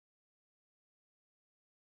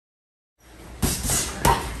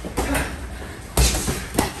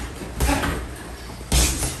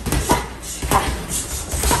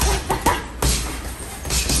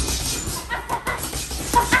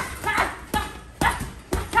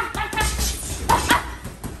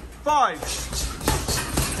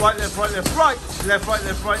5. Right, left, right, left, right. Left, right,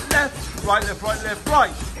 left, right, left. Right, left, right, left,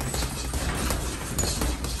 right.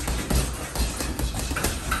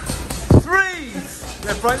 3.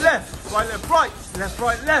 Left, right, left. Right, left, right. Left,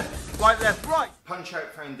 right, left. Right, left, right. Punch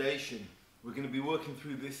out foundation. We're going to be working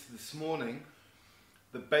through this morning.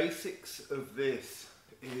 The basics of this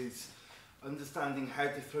is understanding how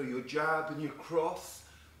to throw your jab and your cross,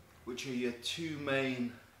 which are your two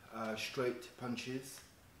main straight punches.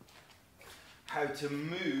 How to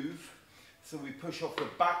move, so we push off the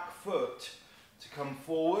back foot to come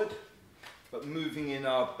forward, but moving in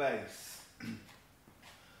our base.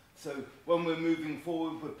 So when we're moving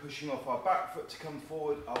forward, we're pushing off our back foot to come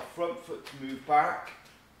forward, our front foot to move back.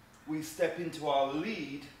 We step into our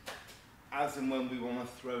lead as and when we want to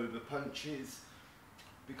throw the punches,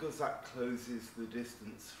 because that closes the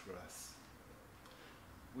distance for us.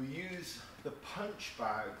 We use the punch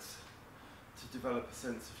bags to develop a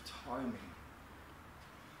sense of timing.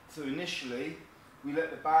 So initially, we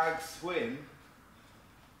let the bag swing.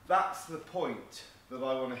 That's the point that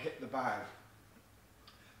I want to hit the bag,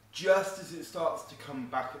 just as it starts to come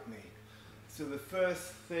back at me. So the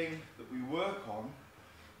first thing that we work on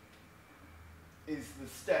is the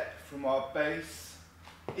step from our base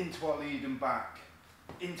into our lead and back,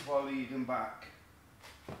 into our lead and back,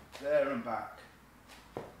 there and back.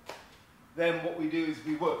 Then what we do is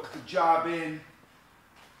we work the jab in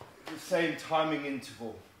at the same timing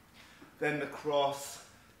interval. Then the cross,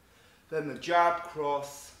 then the jab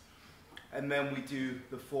cross, and then we do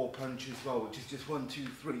the 4 punch as well, which is just 1, 2,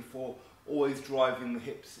 3, 4, always driving the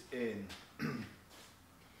hips in.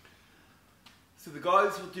 So the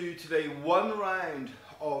guys will do today 1 round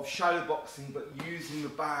of shadow boxing, but using the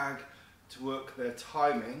bag to work their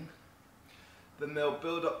timing. Then they'll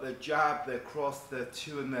build up their jab, their cross, their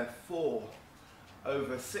 2 and their 4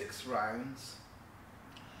 over 6 rounds.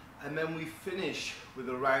 And then we finish with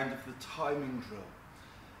a round of the timing drill.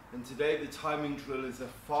 And today the timing drill is a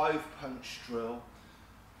 5 punch drill,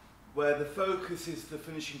 where the focus is the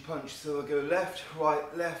finishing punch. So they'll go left,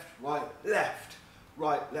 right, left, right, left,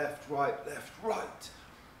 right, left, right, left, right.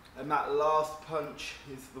 And that last punch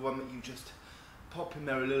is the one that you just pop in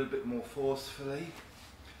there a little bit more forcefully.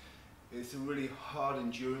 It's a really hard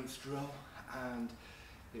endurance drill, and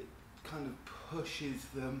it kind of pushes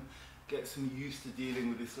them, gets them used to dealing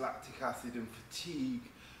with this lactic acid and fatigue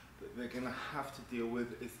that they're going to have to deal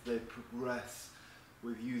with as they progress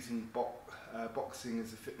with using boxing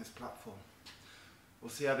as a fitness platform. We'll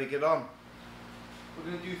see how they get on.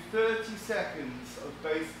 We're going to do 30 seconds of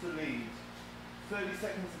base to lead, 30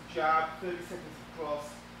 seconds of jab, 30 seconds of cross,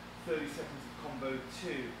 30 seconds of combo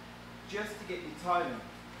 2, just to get your timing.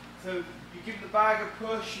 So you give the bag a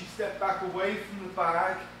push, you step back away from the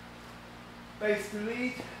bag, base to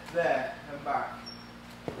lead, there and back,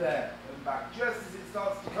 there and back, just as it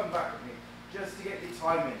starts to come back at me, just to get your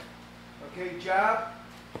timing. Okay, jab,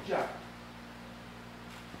 jab,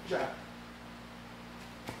 jab,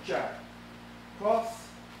 jab, cross,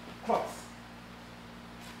 cross,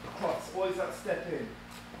 cross, always that step in,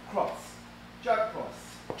 cross, jab, cross,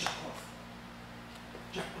 jab, cross,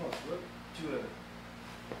 jab, cross, look, too early,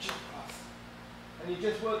 jab, cross, and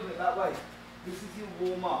you're just working it that way. This is your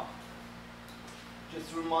warm up, just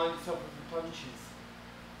to remind yourself of the punches.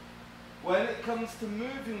 When it comes to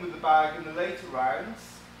moving with the bag in the later rounds,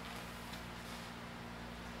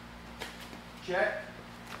 check,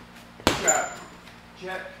 jab,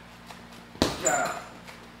 check, jab,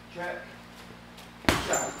 check,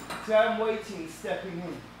 jab. So I'm waiting, stepping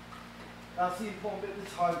in. That's the important bit of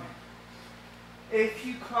the timing. If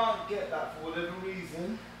you can't get that for whatever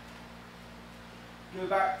reason, go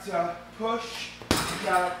back to push,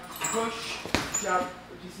 jab, push, jab.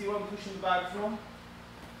 Do you see where I'm pushing the bag from?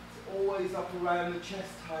 It's always up around the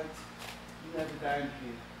chest height, never down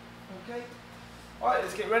here. Okay? Alright,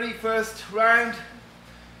 let's get ready. First round.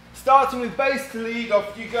 Starting with base to lead,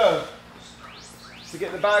 off you go. To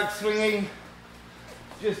get the bag swinging,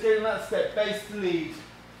 just getting that step, base to lead.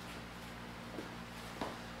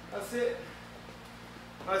 That's it.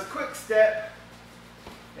 Nice quick step.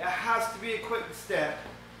 It has to be a quick step.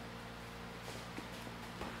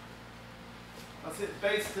 That's it,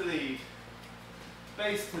 base to lead.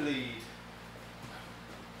 Base to lead.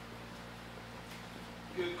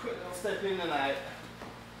 Good, quick little step in and out.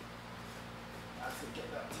 That's it,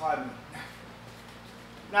 get that timing.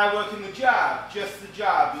 Now working the jab, just the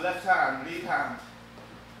jab, left hand, lead hand.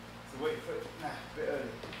 So wait for it, nah, a bit early,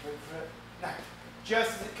 wait for it, nah.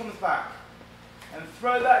 Just as it comes back. And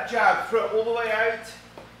throw that jab, throw it all the way out.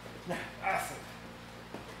 Nah, that's it.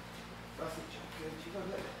 That's it, good, you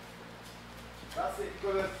got it. That's it.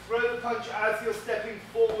 You've got to throw the punch as you're stepping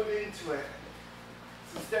forward into it.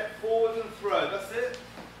 So step forward and throw. That's it.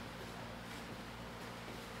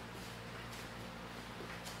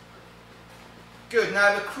 Good.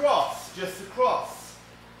 Now the cross, just the cross.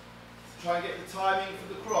 So try and get the timing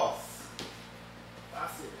for the cross.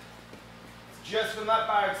 That's it. Just when that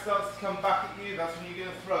bag starts to come back at you, that's when you're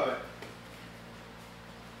going to throw it.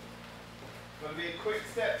 It's going to be a quick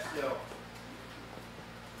step still.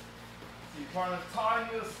 So you're trying to time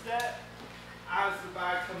your step as the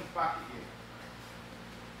bag comes back at you.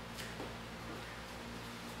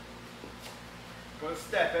 Got to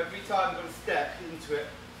step every time, got to step into it.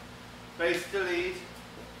 Base to lead.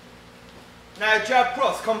 Now jab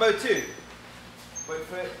cross, combo 2. Wait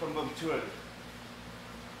for it, combo 2 early.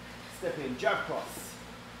 Step in, jab cross.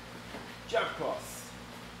 Jab cross.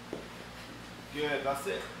 Good, that's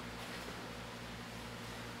it.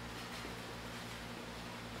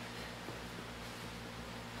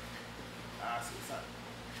 That's it, that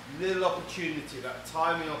little opportunity, that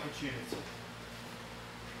timing opportunity.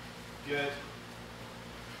 Good.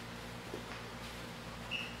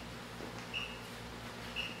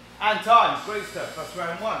 And time, great stuff, that's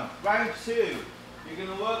round 1. Round 2, you're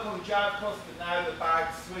going to work on jab cross, but now the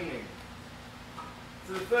bag's swinging.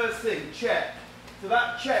 So the first thing, check. So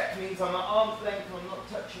that check means I'm at arm's length, I'm not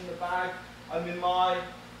touching the bag, I'm in my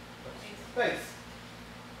base.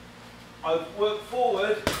 I work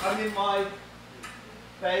forward, I'm in my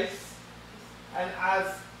base, and as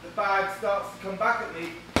the bag starts to come back at me,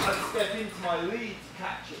 I step into my lead to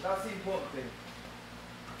catch it. That's the important thing.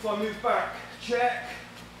 So I move back, check.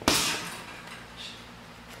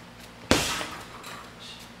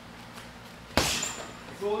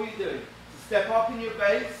 That's all you're doing. So step up in your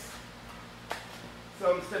base.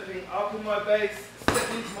 So I'm stepping up in my base, step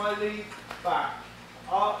into my lead, back.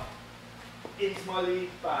 Up, into my lead,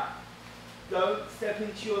 back. Don't step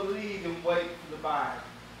into your lead and wait for the bag.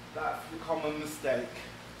 That's the common mistake.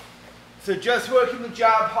 So just working the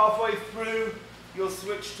jab halfway through, you'll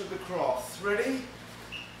switch to the cross. Ready?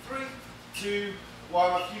 3, 2,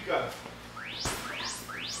 1, off you go.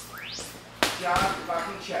 Jab, back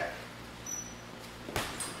and check.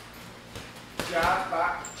 Jab,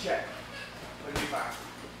 back, check. When you're back.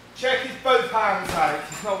 Check is both hands out.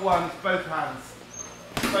 It's not one, it's both hands.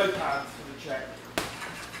 Both hands for the check.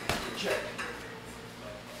 Check.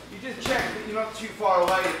 You just check that you're not too far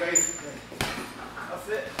away, basically. That's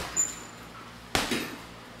it.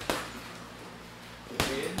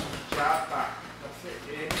 In, jab, back. That's it.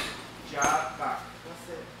 In, jab, back. That's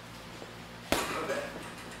it. Love it.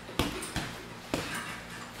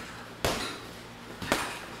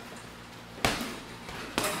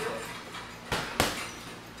 That's it.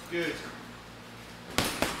 Good.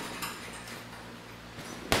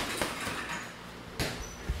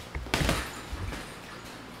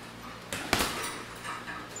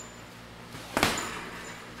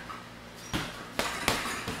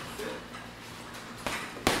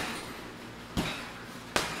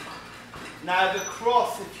 Now the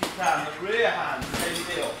cross, if you can, the rear hand, same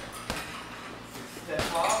deal. So step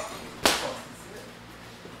up, cross, that's it.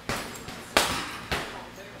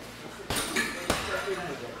 Step in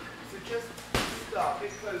with it. So just start,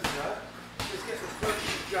 get closer, just get the push,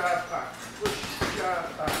 jab back, push, jab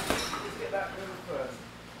back. Just get that middle first.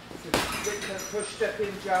 So get the push, step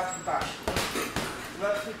in, jab and back. So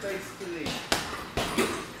that's your base to lead.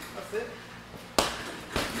 That's it.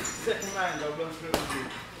 Second round, I'll run through it with you.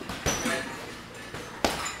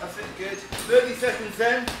 That's it, good. 30 seconds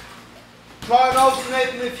then. Try and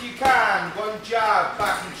alternate them if you can. One jab,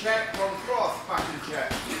 back and check. One cross, back and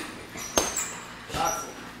check. That's it.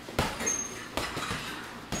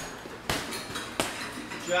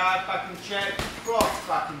 Jab, back and check. Cross,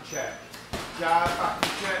 back and check. Jab, back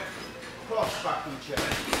and check. Cross, back and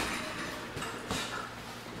check.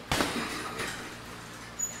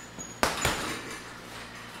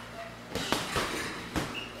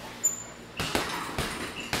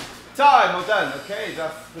 Time, well done. Okay,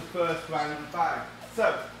 that's the first round of the bag.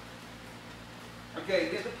 So, okay,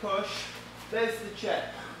 get the push. There's the check.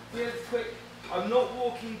 See, it's quick. I'm not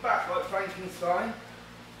walking back like Frankenstein.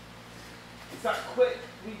 It's that quick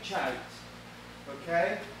reach out.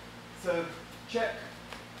 Okay? So, check.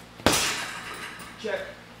 Check.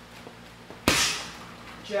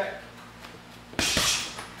 Check.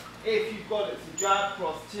 If you've got it, it's a jab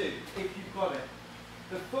cross too. If you've got it.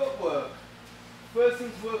 The footwork. First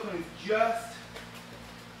thing to work on is just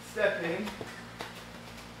stepping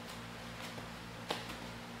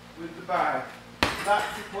with the bag.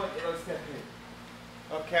 That's the point that I step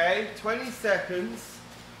in. Okay, 20 seconds.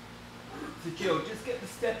 So Jill, just get the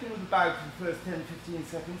step in with the bag for the first 10-15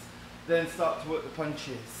 seconds. then start to work the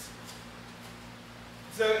punches.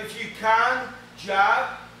 So if you can,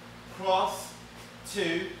 jab, cross,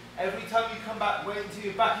 2. Every time you come back, wait until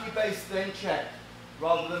you're back in your base, then check,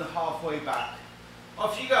 rather than halfway back.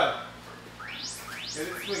 Off you go. Get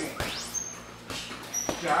it swinging.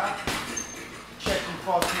 Jab. Check and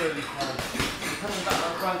fast early pose. You're coming back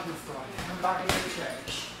like Frankenstein. Come back and then check.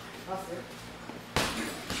 That's it.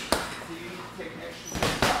 So you need to take an extra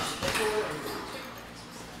step back. That's all it is.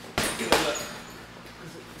 Look.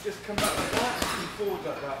 Just come back like that, and forward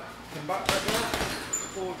like that. Come back like that,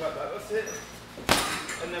 forward like that. That's it.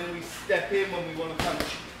 And then we step in when we want to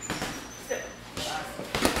punch. Step.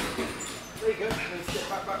 There you go. And then step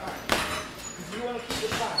back, back, back. Because you want to keep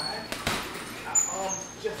the bag at arms,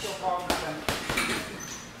 just off arm's length.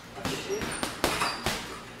 That's it. In.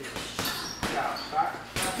 Down, back.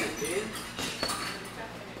 That's it. In.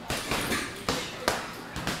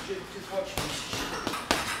 Just watch me.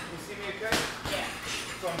 Can you see me okay? Yeah.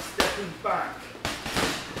 So I'm stepping back.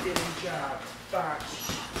 In and jab. Back.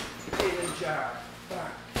 In and jab.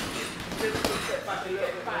 Back. Just step back a little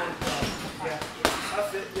bit more. Yeah.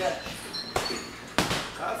 That's it, yeah.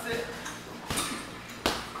 That's it.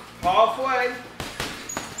 Halfway.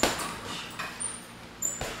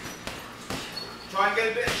 Try and get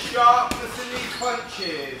a bit of sharpness in these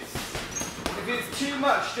punches. If it's too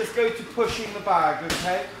much, just go to pushing the bag,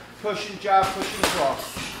 okay? Push and jab, push and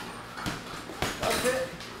cross. That's it.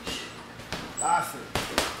 That's it.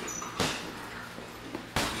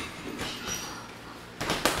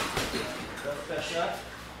 That's better.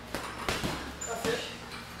 That's it.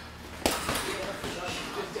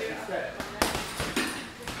 Just take a step.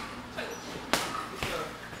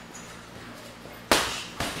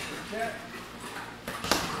 Yeah.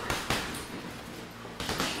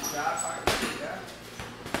 Jab back. Yeah.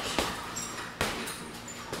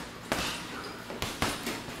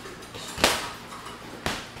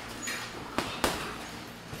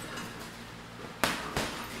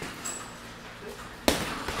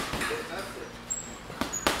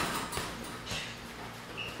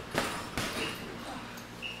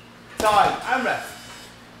 Time and rest.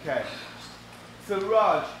 Okay. So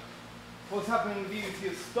Raj, what's happening with you is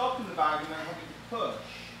you're stopping the bag and then having to push.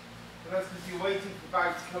 And that's because you're waiting for the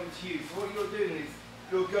bag to come to you. So what you're doing is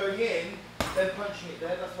you're going in, then punching it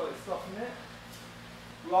there. That's why it's stopping it.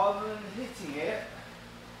 Rather than hitting it.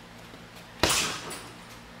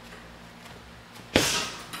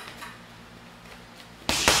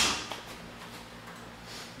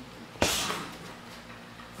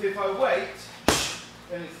 So if I wait,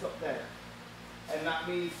 then it's stopped there. And that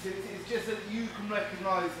means it's just that you can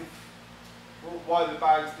recognise why the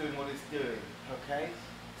bag's doing what it's doing, okay?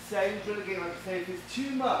 Same drill again, like I say, if it's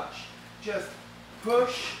too much, just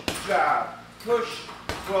push, jab, push,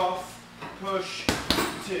 cross, push,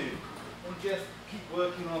 2. And just keep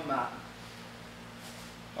working on that.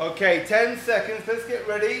 Okay, 10 seconds, let's get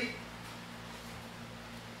ready.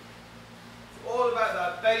 It's all about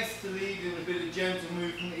that base to lead and a bit of gentle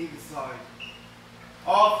movement either side.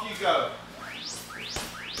 Off you go.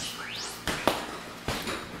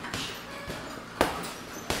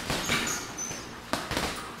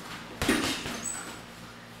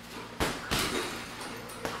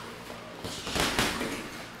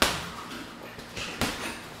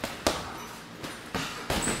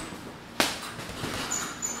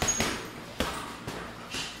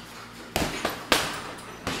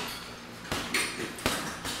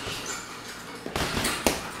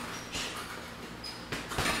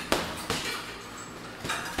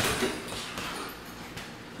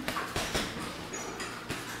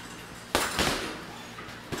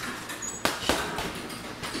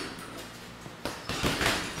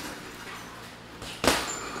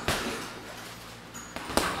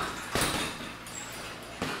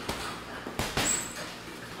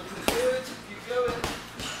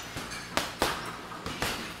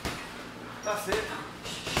 That's it.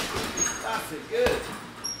 That's it. Good.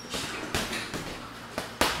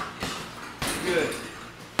 Good.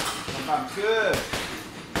 Good.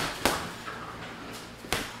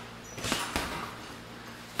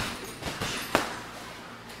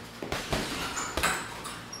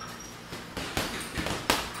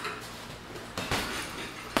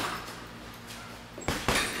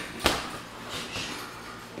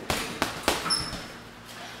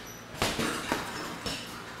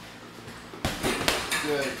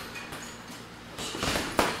 Good.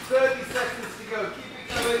 30 seconds to go. Keep it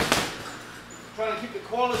going. Trying to keep the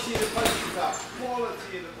quality of the punches up.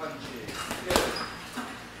 Quality of the punches. Good.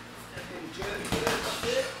 Step in, jerk. Good. That's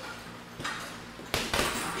it.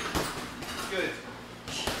 Good.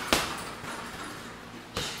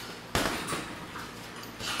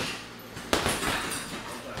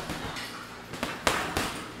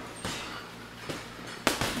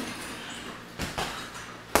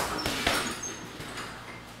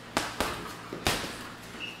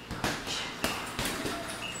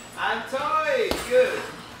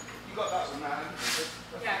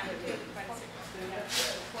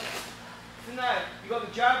 now, you've got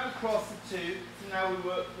the jab across the 2, so now we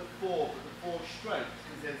work the 4, but the 4 straight,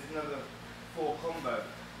 because there's another 4 combo.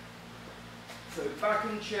 So back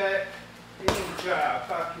and check, in and jab,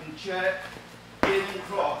 back and check, in and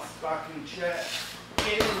cross, back and check,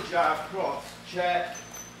 in and jab, cross, check,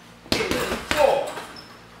 in and 4.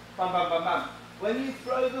 Bam, bam, bam, bam. When you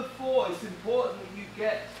throw the 4, it's important that you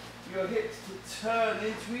get your hips to turn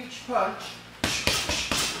into each punch,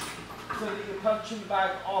 so that you're punching the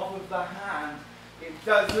bag off of the hand. It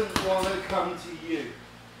doesn't want to come to you.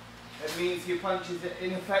 It means your punches are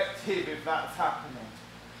ineffective if that's happening.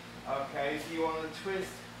 Okay, so you want to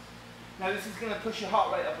twist. Now this is going to push your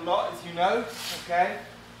heart rate up a lot, as you know. Okay,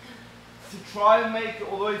 to try and make it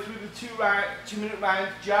all the way through the 2-minute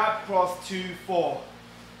round, jab, cross, 2, 4,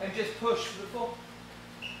 and just push for the 4.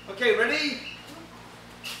 Okay, ready?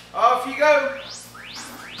 Off you go.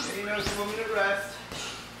 And you know it's a 1 minute rest.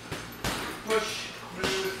 Push,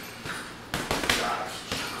 move, jab.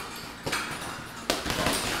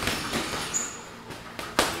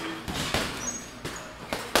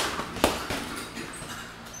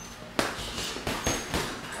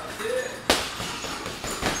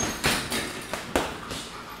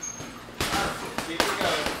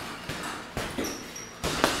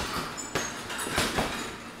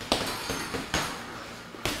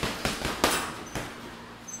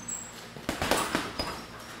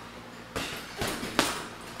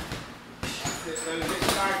 Don't get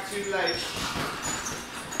back too late.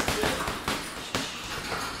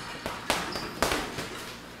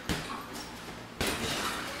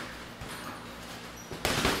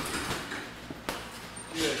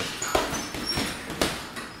 Good.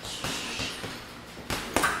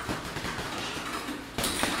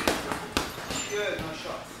 Good, nice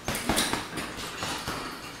shots.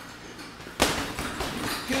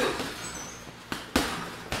 Good.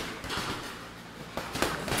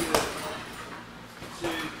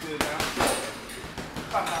 Good now.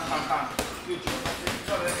 Bam, bam, bam, bam. Good job.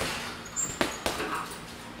 Got it.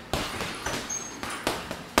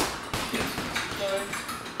 Keep going.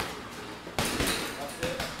 That's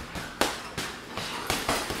it.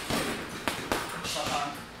 Bam, bam.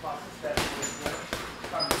 Fast step.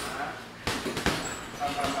 Bam, bam, bam.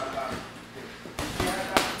 Bam, bam, bam, bam. Good. See how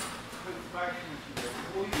that puts back into it.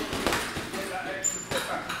 All you do is get that extra step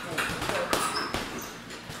back and forth.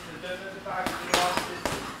 So don't let the back of the last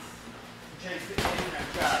distance. Chase it in and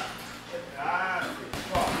jab. That's it.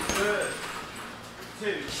 Cross. Good. 2,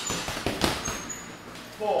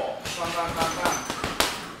 4. Bam, bam, bam, bam.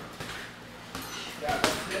 Yeah,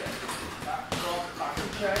 that's it. Back, cross, back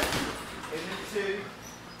and check. In and 2. 2,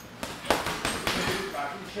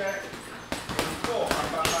 back and check. In and 4. Bam,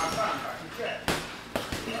 bam, bam, bam. Back and check.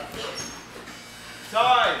 That's it.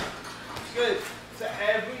 Time. Good. So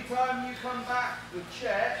every time you come back, the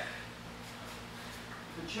check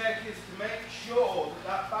is to make sure that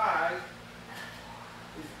that bag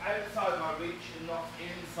is outside my reach and not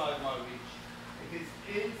inside my reach. If it's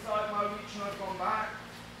inside my reach and I've gone back,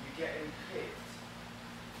 you're getting hit.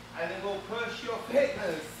 And it will push your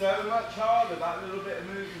fitness so much harder, that little bit of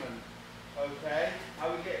movement. Okay? How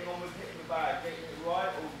are we getting on with hitting the bag? Getting it right?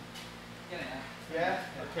 Or... Yeah?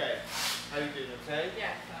 Okay. How are you doing? Okay?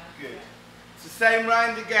 Yeah. Good. It's the same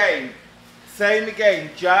round again. Same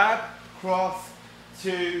again. Jab, cross,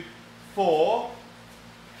 2, 4.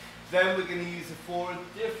 Then we're going to use the 4 a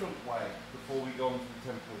different way before we go on to the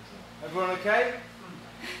tempo drill. Everyone okay?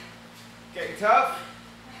 Getting tough?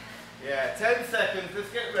 Yeah, 10 seconds. Let's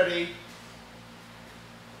get ready.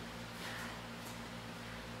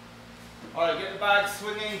 Alright, get the bag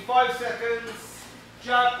swinging. 5 seconds.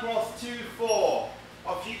 Jab, cross, 2, 4.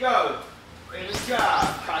 Off you go. In and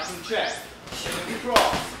jab, back and check. In and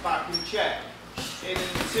cross, back and check. In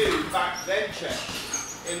and 2, back, then check.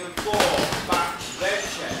 In and 4, back, then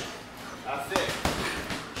check. That's it.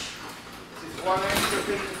 Just one extra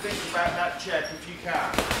thing to think about that check if you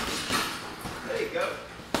can. There you go.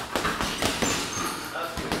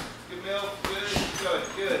 That's good. Good milk. Good.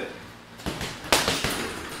 Good.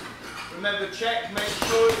 Remember, check. Make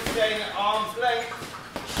sure it's staying at arm's length.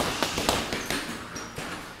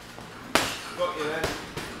 Got you there.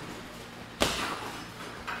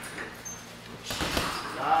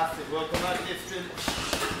 That's it. Work on that distance.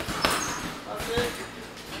 That's it.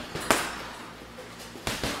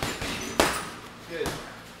 Good.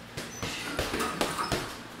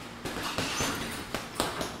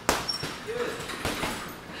 Good.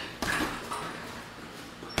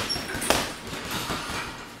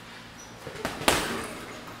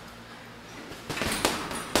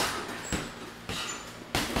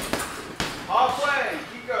 Halfway.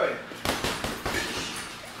 Keep going.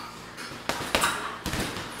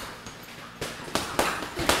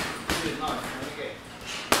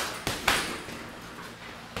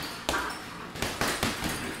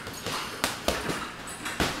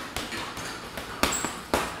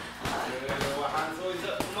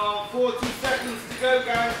 40 seconds to go,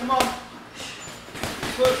 guys. Come on.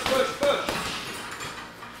 Push, push, push.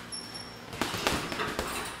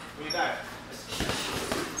 Breathe out.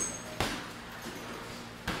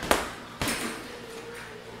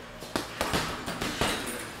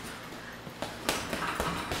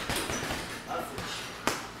 That's it.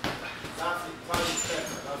 That's it. Tiny step.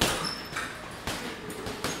 That's it.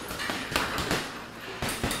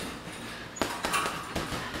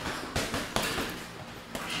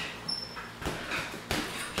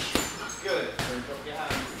 Good. Don't drop your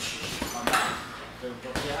hands. Come back. Don't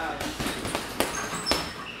drop your hands.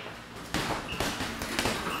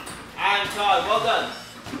 And time. Well done.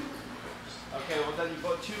 Okay, well done. You've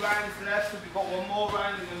got 2 rounds left, so we've got 1 more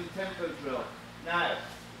round and then the tempo drill. Now,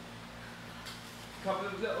 a couple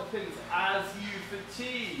of little things. As you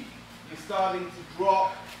fatigue, you're starting to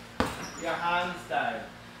drop your hands down.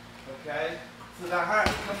 Okay? So the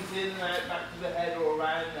hand comes in and out back to the head or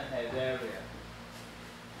around the head area.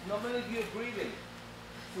 Not many of you are breathing.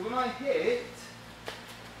 So when I hit,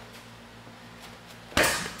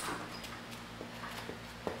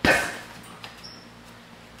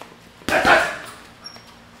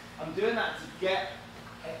 I'm doing that to get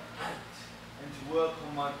it out and to work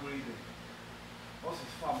on my breathing. Also,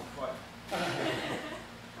 it's far more fun.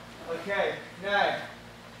 Okay, now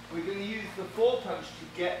we're going to use the 4 punch to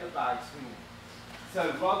get the bag swinging.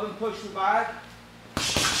 So rather than push the bag,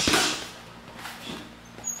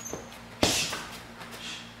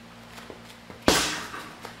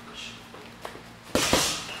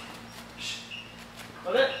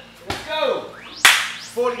 got it? Let's go!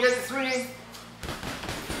 40 gets it swinging.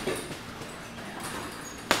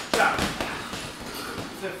 Jab.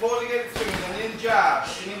 So 40 gets it swinging, and in jab,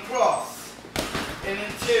 in cross, in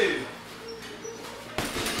 2,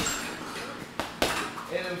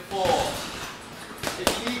 in 4. If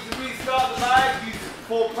you need to restart the bag, use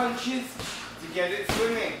 4 punches to get it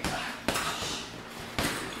swinging.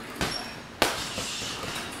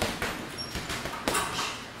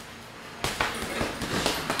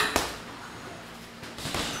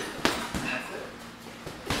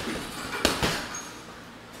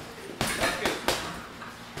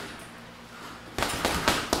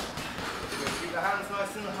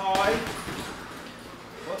 Nice and high.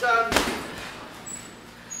 Well done.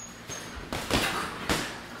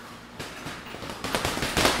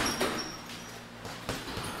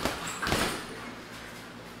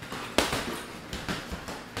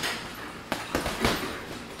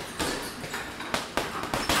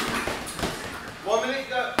 One minute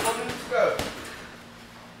to go.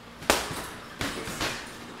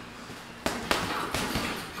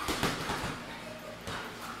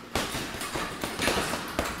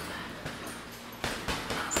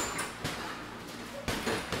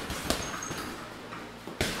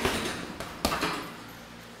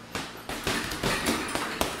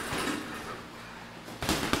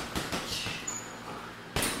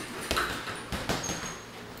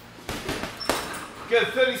 Good,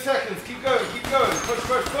 30 seconds, keep going, push,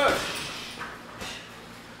 push, push.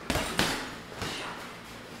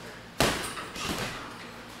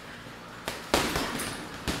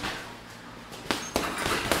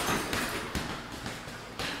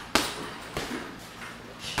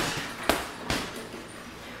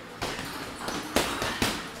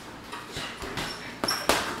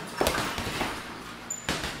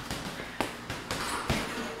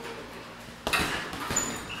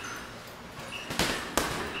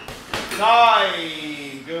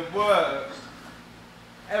 Nine, good work.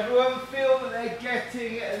 Everyone feel that they're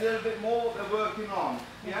getting a little bit more what they're working on,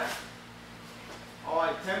 yeah?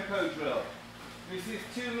 Alright, tempo drill. This is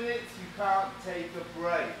 2 minutes, you can't take a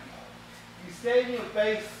break. You stay in your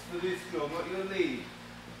base for this drill, not your lead.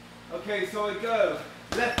 Okay, so I go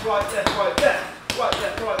left, right, left, right, left, right,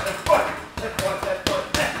 left, right, left, right, left, right, left,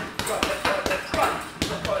 right, left, right, left, right, left, right,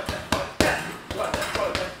 left, right, left, right, left, right, left,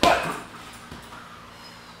 right, left, right.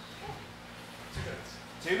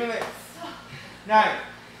 2 minutes. Now,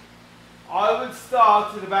 I would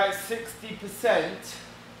start at about 60%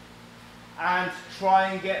 and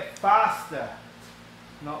try and get faster,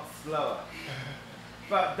 not slower.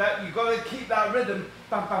 But that you've got to keep that rhythm.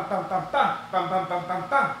 Bam, bam, bam, bam, bam, bam, bam, bam, bam,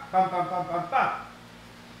 bam, bam, bam, bam, bam, bam.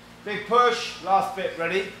 Big push. Last bit.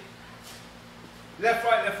 Ready? Left,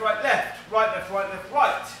 right, left, right, left. Right, left, right, left,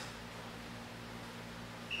 right.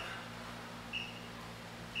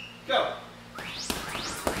 Go.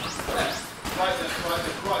 Left, right, left, right,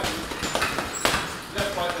 left, right.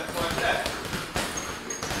 Left, right, left, right, left.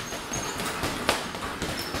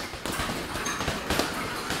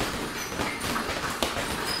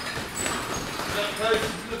 Get closer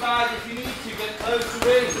to the bag if you need to. Get closer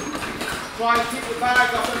in. Try and keep the bag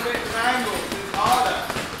up a bit of an angle, so it's harder.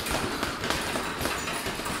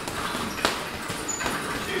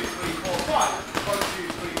 1, 2, 3, 4, 5. 1,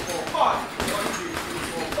 2, 3, 4, 5. 1, 2, 3,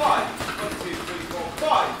 4, 5. 1, 2, 3, 4,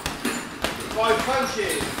 5. 5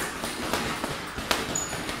 punches.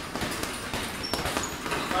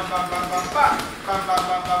 Bam, bam, bam, bam, bam. Bam, bam,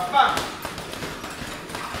 bam, bam, bam.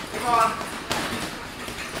 Come on.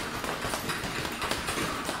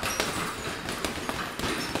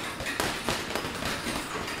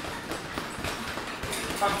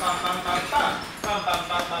 Bam, bam, bam, bam, bam. Bam, bam,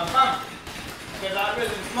 bam, bam, bam. Get that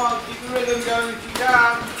rhythm. Come on, keep the rhythm going if you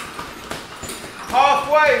can.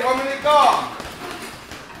 Halfway, 1 minute gone.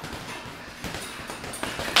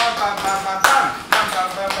 Bam, bam, bam, bam, bam. Bam, bam,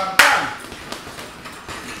 bam, bam, bam.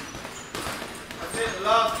 That's it, the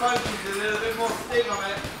last punch is a little bit more sting on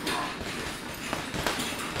it.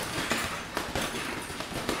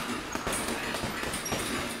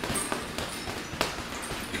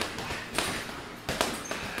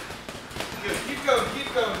 Good, keep going, keep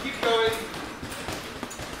going, keep going.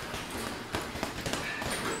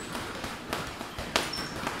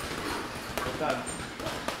 Well done.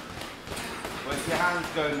 Where's your hands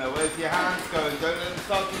going though? Where's your hands going? Don't let them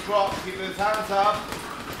start to drop. Keep those hands up.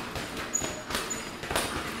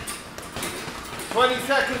 20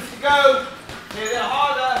 seconds to go. Hit it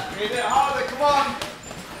harder. Hit it harder. Come on.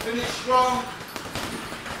 Finish strong.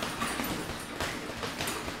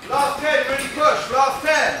 Last 10. Really push. Last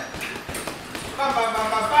 10. Bam, bam, bam,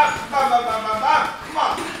 bam, bam. Bam, bam, bam, bam, bam. Come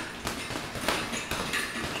on.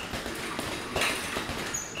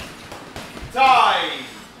 Tie.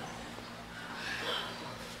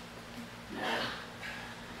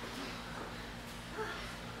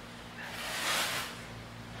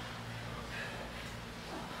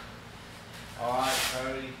 Alright,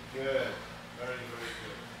 very good. Very, very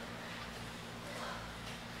good.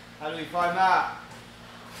 How do we find that?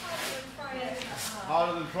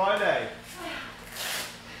 Harder than Friday.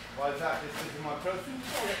 Why is that? This is my present?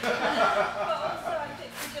 But also I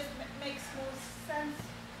think it just makes more sense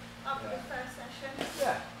after the first session.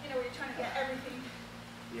 Yeah. You know, where you're trying to get everything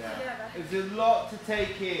together. There's a lot to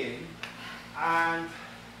take in, and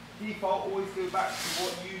default always go back to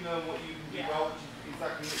what you know and what you can do well, which is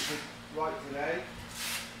exactly what you did right today.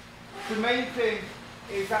 The main thing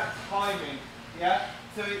is that timing, yeah?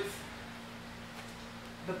 So it's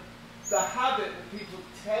the habit that people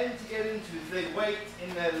tend to get into is they wait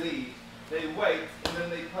in their lead. They wait and then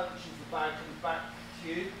they punch as the bag comes back to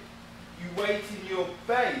you. You wait in your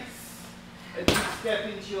base and you step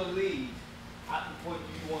into your lead at the point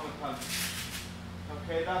you want to punch.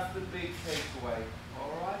 Okay, that's the big takeaway.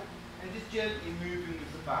 Alright? And just gently moving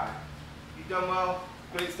with the bag. You've done well.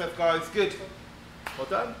 Great stuff, guys. Good. Well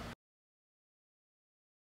done.